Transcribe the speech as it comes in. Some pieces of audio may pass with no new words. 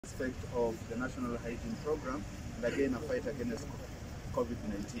Aspect of the National Hygiene Program and again a fight against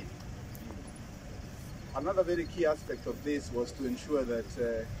COVID-19. Another very key aspect of this was to ensure that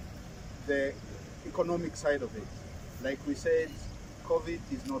the economic side of it, like we said, COVID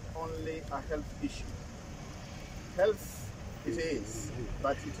is not only a health issue. Health it is,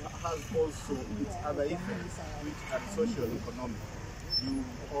 but it has also its other effects, which are social economic.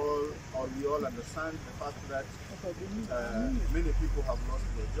 We all understand the fact that many people have lost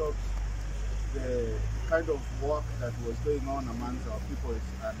their jobs. The kind of work that was going on amongst our people is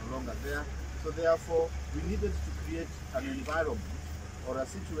no longer there. So therefore, we needed to create an environment or a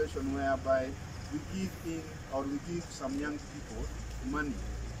situation whereby we give some young people money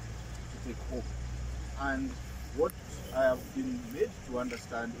to take home. And what I have been made to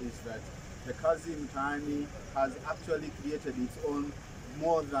understand is that the Kazi Mtaani has actually created its own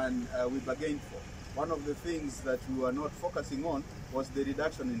more than we bargained for. One of the things that we were not focusing on was the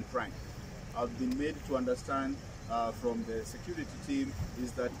reduction in crime. I've been made to understand from the security team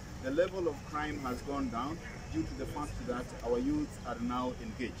is that the level of crime has gone down due to the fact that our youth are now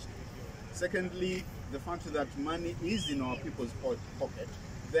engaged. Secondly, the fact that money is in our people's pocket,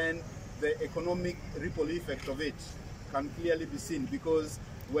 then the economic ripple effect of it can clearly be seen, because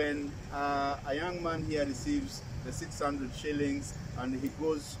when a young man here receives the 600 shillings and he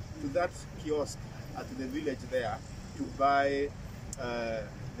goes to that kiosk at the village there to buy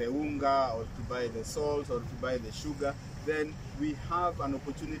the unga or to buy the salt or to buy the sugar, then we have an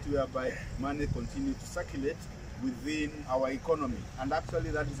opportunity whereby money continues to circulate within our economy. And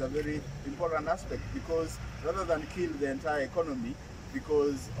actually that is a very important aspect, because rather than kill the entire economy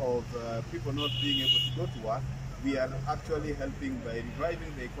because of people not being able to go to work, we are actually helping by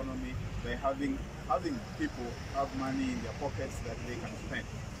reviving the economy, by having people have money in their pockets that they can spend.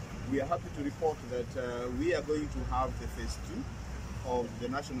 We are happy to report that we are going to have the phase 2 of the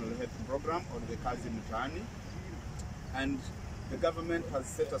National Health Program, or the Kazi Mtaani, and the government has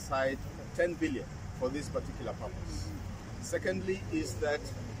set aside 10 billion for this particular purpose. Secondly is that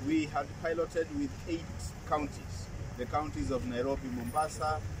we had piloted with 8 counties, the counties of Nairobi,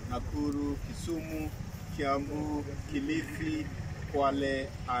 Mombasa, Nakuru, Kisumu, Kiambu, Kilifi, Kwale,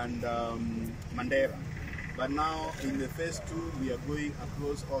 and Mandera. But now in the phase 2, we are going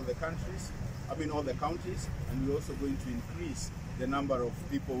across all the countries, all the counties, and we're also going to increase the number of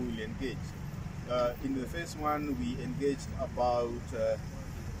people we will engage. In the phase 1, we engaged about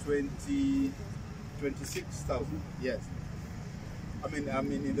 26,000. Yes. In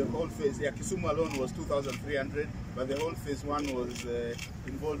the whole phase, Kisumu alone was 2,300, but the whole phase 1 was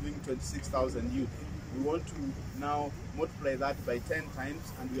involving 26,000 youth. We want to now multiply that by 10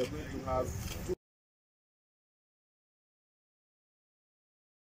 times, and we are going to have